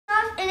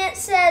it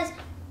says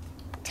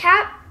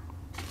tap.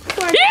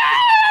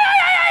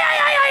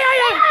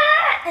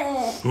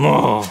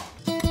 Oh.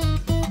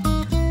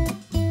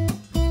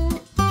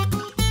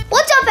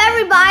 What's up,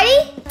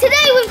 everybody?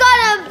 Today we've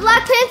got a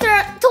Black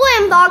Panther toy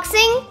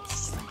unboxing.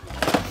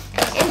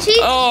 And she's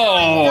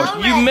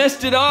You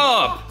messed it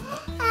up.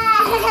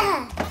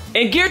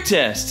 And gear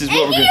test is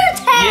what we're gear gonna.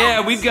 test.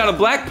 Yeah, we've got a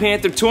Black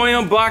Panther toy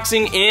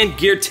unboxing and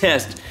gear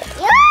test.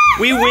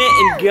 We went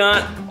and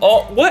got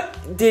all. What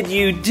did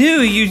you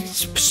do? You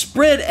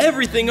spread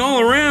everything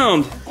all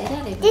around.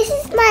 This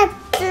is my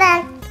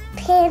Black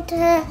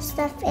Panther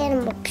stuffed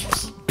animal.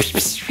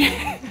 He's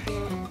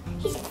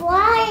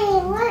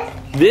flying. What?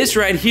 This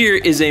right here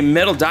is a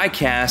metal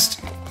die-cast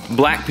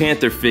Black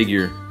Panther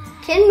figure.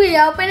 Can we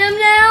open him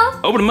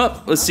now? Open him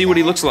up. Let's see what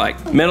he looks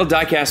like. Metal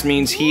die-cast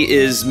means he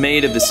is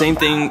made of the same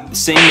thing,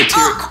 same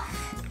material.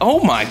 Oh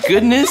my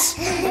goodness!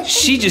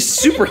 She just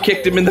super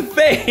kicked him in the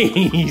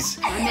face.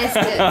 I missed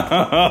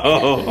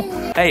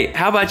it. Hey,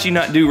 how about you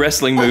not do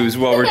wrestling moves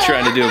while we're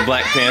trying to do a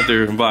Black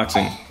Panther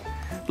unboxing?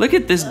 Look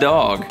at this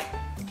dog.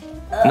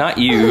 Not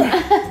you.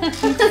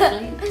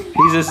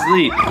 He's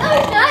asleep.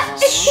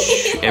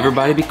 Shh,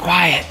 everybody be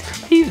quiet.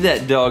 Leave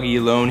that doggy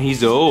alone.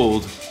 He's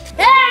old.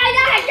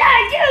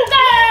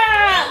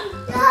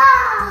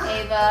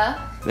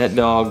 Ava. That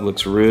dog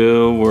looks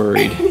real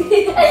worried.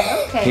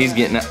 Okay. He's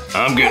getting out.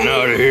 I'm getting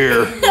out of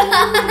here.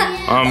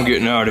 I'm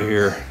getting out of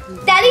here.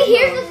 Daddy,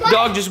 here's the flag.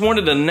 Dog just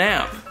wanted a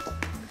nap.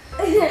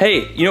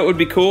 Hey, you know what would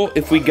be cool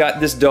if we got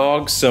this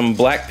dog some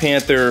Black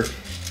Panther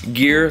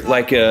gear,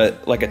 like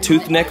a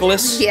tooth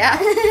necklace? Yeah.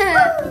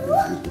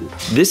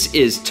 This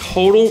is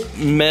total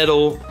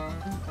metal,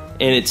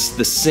 and it's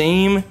the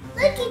same. Look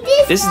at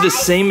this. This is the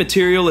same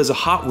material as a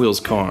Hot Wheels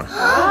car.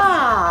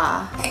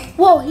 Ah.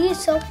 Whoa, he's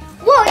so.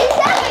 Whoa, he's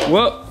happy.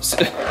 Well,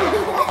 Ding,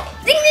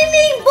 ding,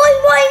 ding. Boing,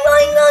 boing,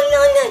 boing, boing,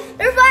 boing.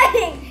 They're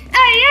fighting.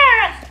 Hey,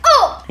 yeah.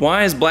 Oh.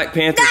 why is Black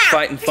Panther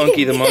fighting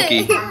Funky the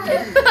Monkey?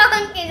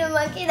 Funky the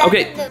Monkey.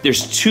 Okay,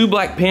 there's two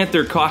Black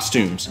Panther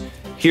costumes.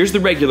 Here's the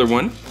regular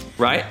one,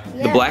 right?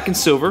 The black and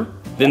silver.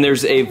 Then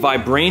there's a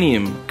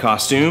vibranium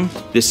costume.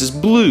 This is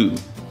blue.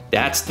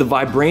 That's the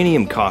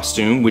vibranium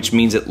costume, which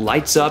means it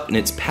lights up and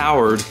it's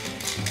powered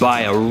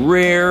by a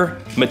rare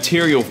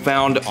material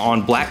found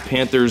on Black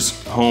Panther's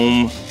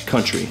home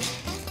country,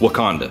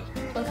 Wakanda.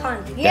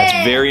 That's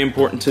very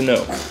important to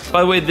know.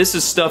 By the way, this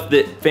is stuff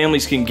that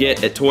families can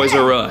get at Toys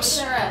R Us.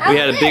 We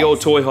had a big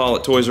old toy haul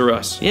at Toys R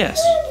Us. Yes.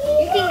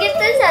 You can get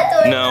this at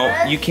Toys R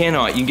Us. No, you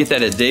cannot. You can get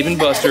that at Dave &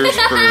 Buster's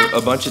for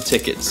a bunch of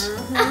tickets.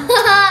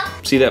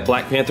 See that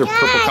Black Panther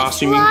purple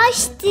costume?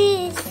 Watch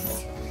this.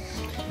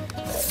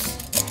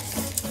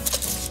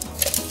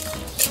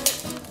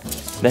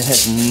 That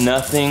has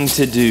nothing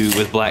to do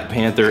with Black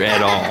Panther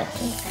at all.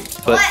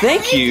 But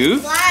thank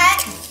you.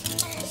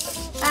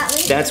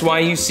 That's why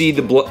you see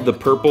the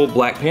purple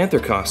Black Panther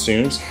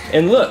costumes.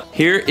 And look,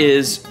 here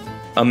is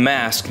a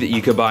mask that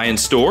you could buy in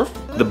store.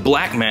 The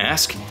black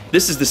mask.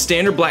 This is the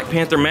standard Black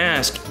Panther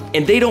mask,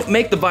 and they don't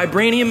make the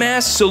vibranium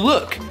mask, so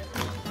look.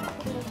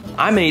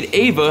 I made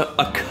Ava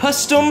a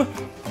custom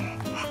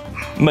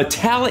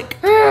metallic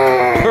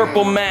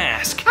purple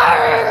mask.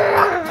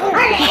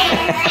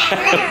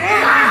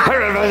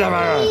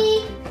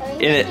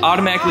 And it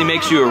automatically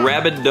makes you a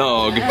rabid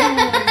dog.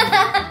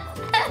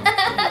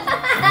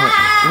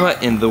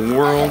 What in the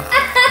world?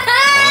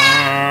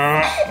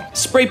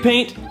 Spray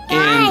paint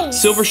and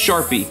silver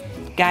Sharpie.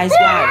 Guys.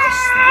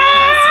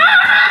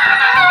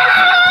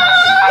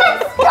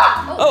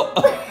 Oh.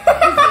 Is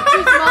it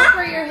too small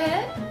for your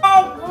head?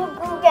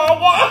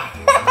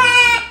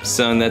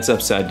 Son, that's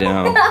upside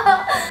down.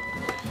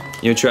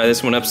 You wanna try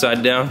this one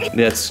upside down?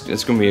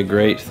 That's gonna be a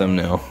great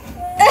thumbnail.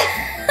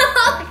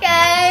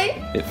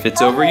 Okay. It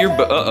fits over your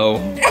butt. Uh-oh.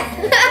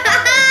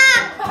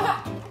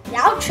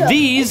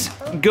 These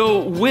go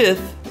with,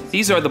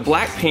 these are the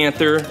Black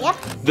Panther,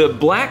 the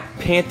Black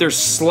Panther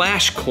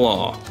Slash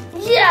Claw.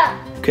 Yeah.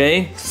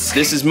 Okay?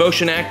 This is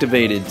motion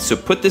activated, so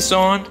put this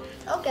on.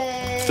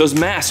 Okay. Those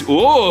masks,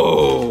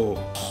 whoa!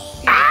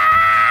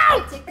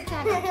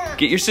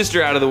 Get your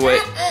sister out of the way.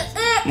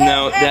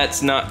 No,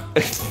 that's not.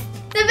 The best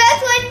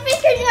one,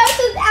 Mr. Nose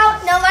is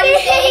out. Nobody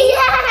say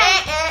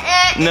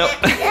No.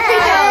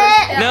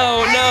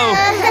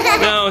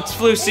 No, it's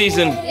flu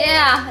season.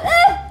 Yeah.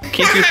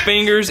 Keep your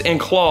fingers and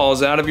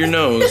claws out of your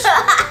nose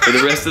for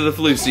the rest of the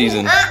flu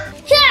season.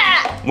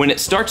 When it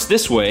starts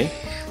this way,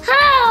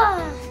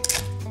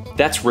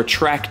 that's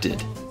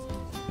retracted.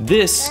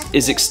 This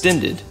is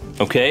extended,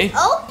 okay?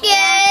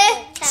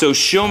 Okay. So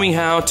show me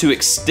how to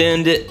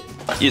extend it.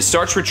 It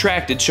starts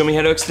retracted, show me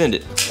how to extend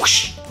it.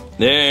 Whoosh.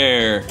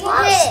 There.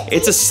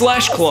 It's a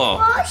slash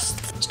claw.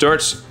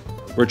 Starts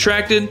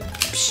retracted.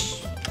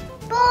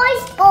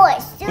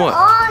 Boys, they're What?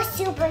 all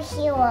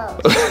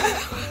superheroes.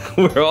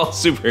 We're all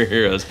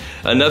superheroes.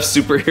 Enough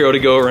superhero to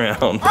go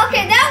around.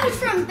 Okay, that was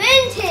from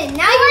Benton.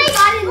 Now you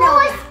gotta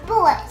know.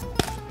 Boys.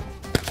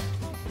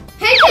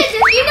 Hey kids,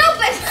 if you know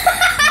but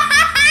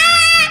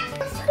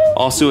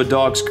Also a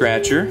dog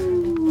scratcher.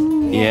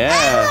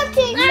 Yeah.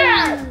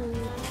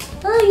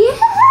 Oh, yeah.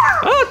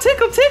 Oh,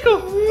 tickle, tickle.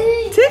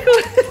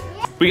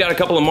 We got a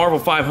couple of Marvel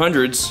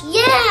 500s.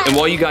 Yeah. And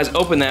while you guys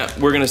open that,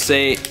 we're gonna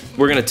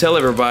tell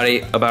everybody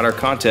about our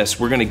contest.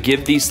 We're gonna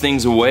give these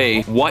things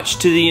away. Watch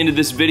to the end of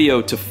this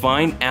video to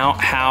find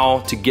out how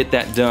to get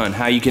that done,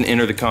 how you can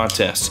enter the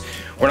contest.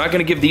 We're not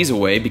gonna give these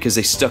away because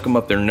they stuck them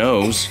up their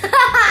nose.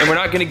 And we're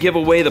not gonna give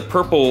away the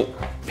purple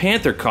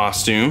Panther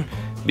costume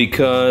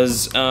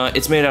because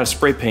it's made out of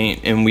spray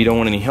paint and we don't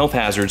want any health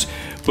hazards.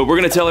 But we're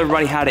gonna tell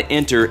everybody how to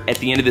enter at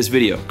the end of this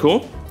video.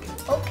 Cool?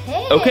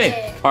 Okay.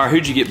 Okay. All right,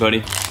 who'd you get,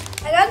 buddy?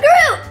 I got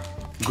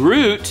Groot.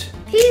 Groot?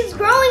 He's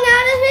growing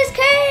out of his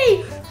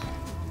cave.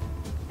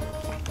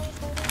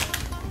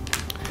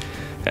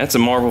 That's a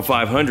Marvel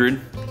 500.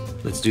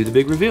 Let's do the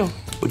big reveal.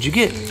 What'd you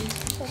get?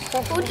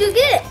 What'd you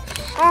get?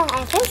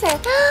 I think so.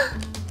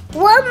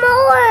 One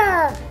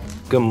more.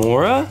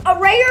 Gamora? A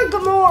rare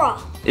Gamora.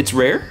 It's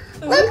rare?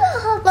 Look,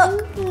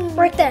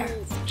 right there.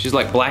 She's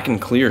like black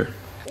and clear.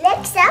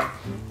 Next up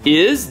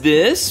Is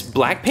this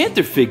Black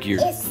Panther figure?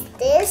 is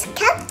this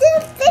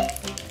Captain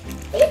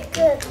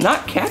Figure.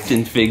 Not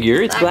Captain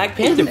figure, it's Black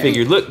Panther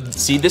figure. Look,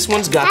 see, this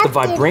one's got the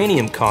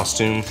vibranium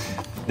costume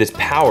that's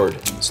powered.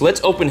 So let's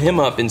open him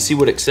up and see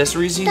what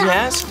accessories he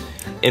has.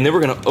 And then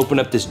we're gonna open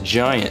up this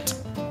giant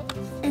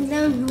And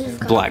then we've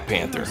got Black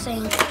Panther.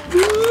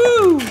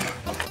 Woo!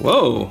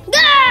 Whoa,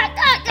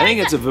 I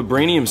think it's a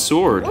vibranium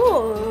sword.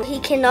 Ooh,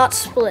 he cannot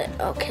split.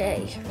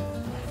 Okay.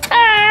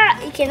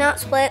 He cannot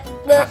split.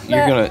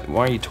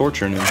 Why are you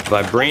torturing him?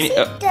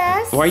 Vibranium.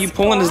 Does Why are you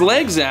pulling his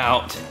legs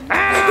out?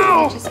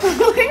 Ow! Where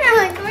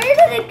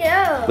did it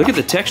go? Look at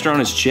the texture on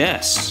his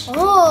chest.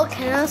 Oh,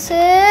 can I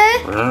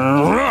say?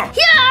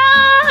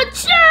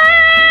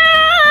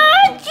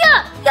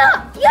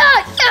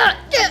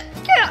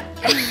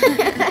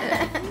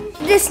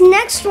 This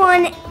next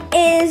one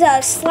is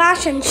a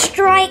slash and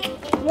strike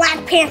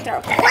Black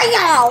Panther.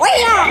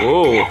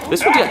 Whoa,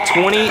 this one's got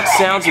 20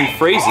 sounds and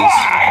phrases.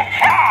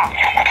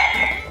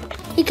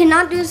 You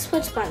cannot do the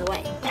switch, by the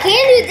way. You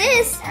can do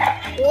this.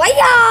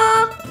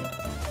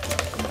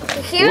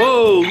 You hear?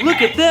 Whoa,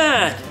 look at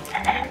that.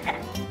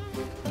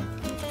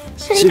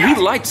 So he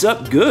lights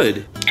up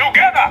good.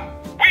 Together,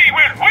 we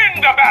will win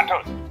the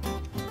battle.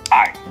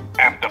 I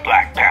am the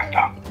Black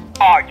Panther.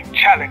 Are you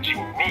challenging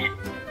me?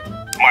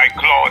 My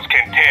claws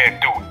can tear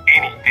through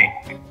anything.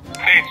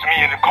 Face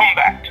me in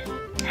combat.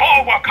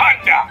 For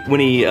Wakanda. When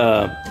he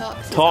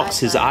talks,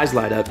 his eyes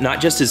light up. Not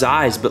just his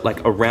eyes, but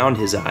like around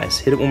his eyes.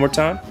 Hit it one more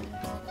time.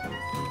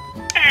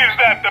 Is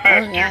that the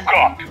best you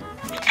got?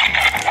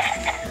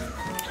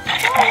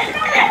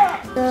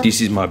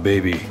 DC's my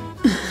baby.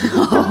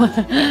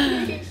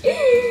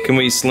 Can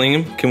we sling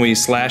him? Can we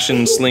slash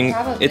and sling?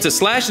 Probably. It's a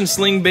slash and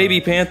sling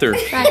baby panther.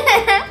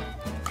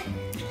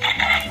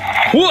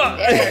 What?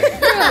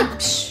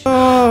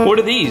 What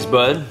are these,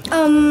 bud?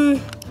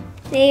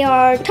 They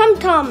are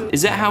tum-tums.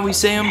 Is that how we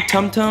say them?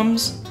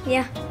 Tum-tums?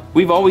 Yeah.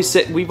 We've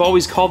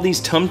always called these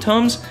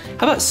tum-tums.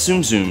 How about Tsum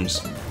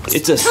Tsums?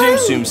 It's a Tsum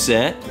Tsum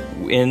set,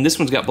 and this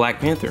one's got Black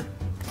Panther.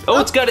 Oh,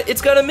 it's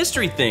got a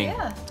mystery thing.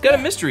 Yeah. It's got a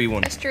mystery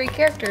one. Mystery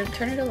character,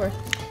 turn it over.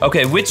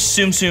 Okay, which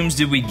Tsum Tsums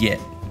did we get?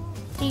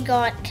 We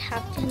got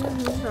Captain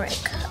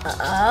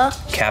America.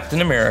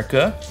 Captain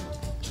America,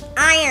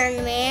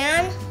 Iron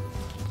Man.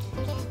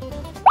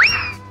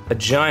 a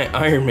giant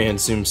Iron Man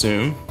Tsum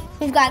Tsum,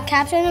 We've got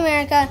Captain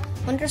America,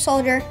 Winter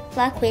Soldier,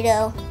 Black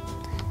Widow,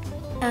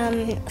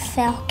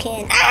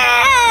 Falcon.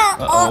 Ah!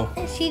 Uh-oh.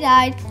 Oh, she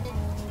died.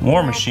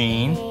 War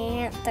Machine.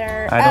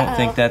 Panther. I don't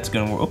think that's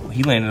gonna work. Oh,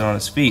 he landed on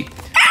his feet.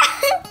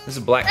 This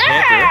is Black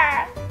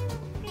Panther.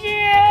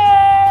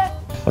 Yeah.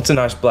 What's a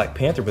nice Black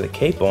Panther with a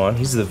cape on?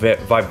 He's the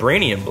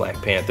vibranium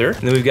Black Panther.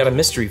 And then we've got a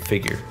mystery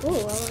figure. Ooh, I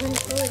wonder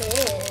who it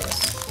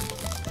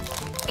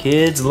is.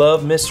 Kids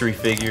love mystery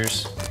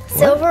figures.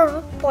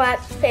 Silver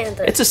Black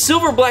Panther. It's a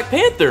silver Black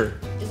Panther.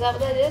 Is that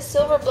what that is?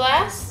 Silver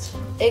Blast?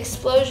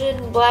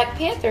 Explosion Black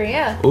Panther,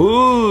 yeah.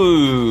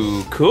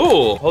 Ooh,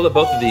 cool. Hold up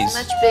both of these.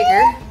 Much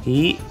bigger.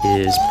 He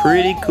is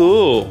pretty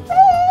cool.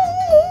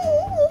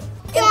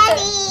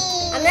 Daddy.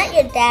 I'm not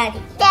your daddy.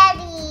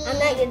 Daddy. I'm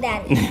not your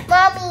daddy.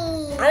 Mommy.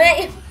 I'm not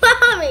your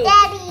mommy.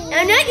 Daddy.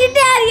 I'm not your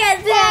daddy,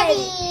 I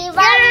Daddy. said.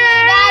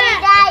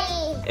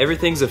 Daddy.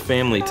 Everything's a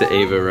family to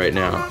Ava right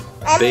now.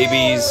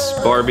 Babies,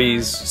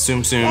 Barbies,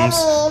 Tsum Tsums.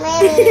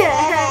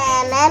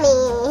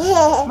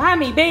 Mommy.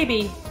 Mommy,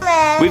 baby.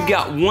 We've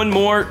got one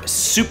more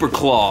Super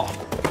Claw.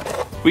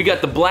 We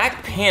got the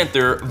Black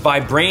Panther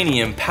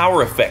Vibranium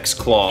Power Effects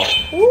Claw.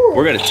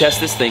 We're gonna test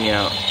this thing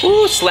out.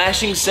 Ooh,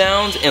 slashing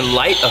sounds and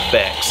light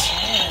effects.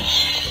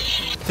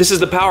 This is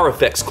the Power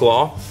Effects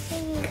Claw.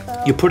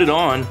 You put it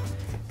on.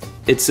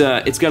 It's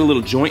got a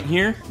little joint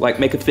here, like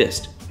make a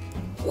fist.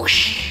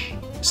 Whoosh.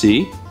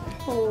 See?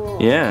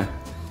 Yeah.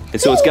 And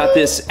so it's got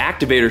this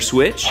activator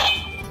switch.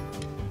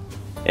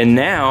 And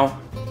now,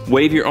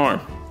 wave your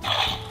arm.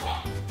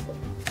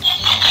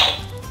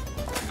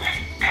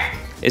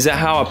 Is that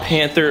how a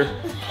panther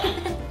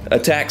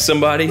attacks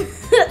somebody?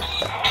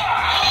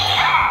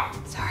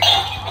 Sorry.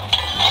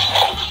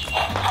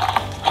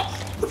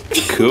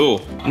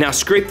 Cool. Now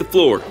scrape the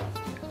floor.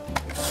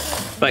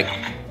 Like,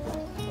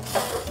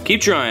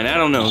 Keep trying. I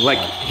don't know. Like,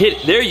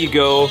 hit. There you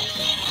go.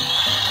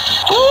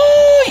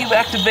 Oh, you've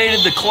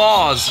activated the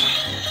claws.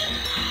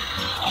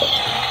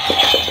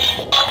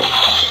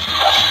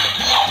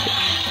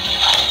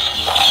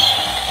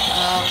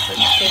 Oh, so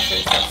just stay for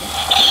a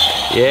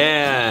second.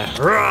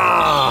 Yeah.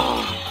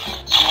 Rah!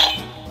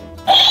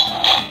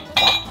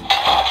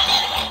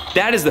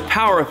 That is the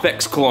Power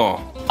Effects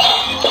claw.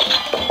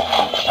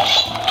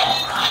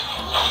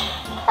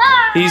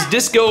 He's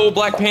Disco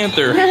Black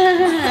Panther.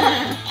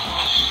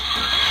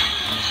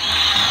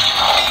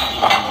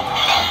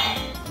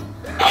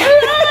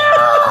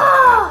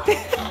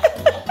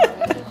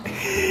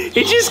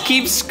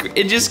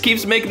 It just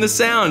keeps making the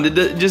sound.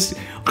 It just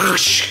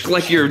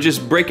like you're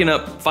just breaking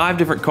up 5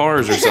 different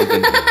cars or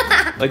something.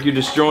 Like you're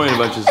destroying a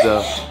bunch of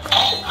stuff.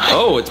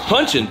 Oh, it's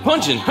punching.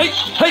 Hey,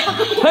 hey,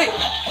 hey.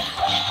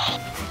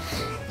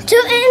 To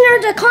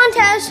enter the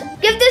contest,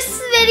 give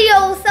this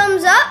video a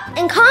thumbs up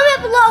and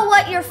comment below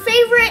what your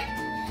favorite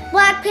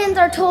Black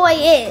Panther toy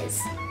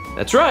is.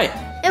 That's right.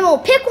 And we'll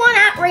pick one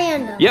at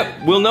random.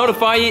 Yep, we'll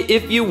notify you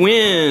if you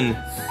win.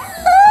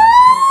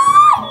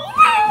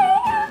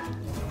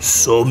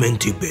 So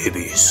many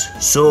babies.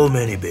 So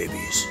many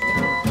babies.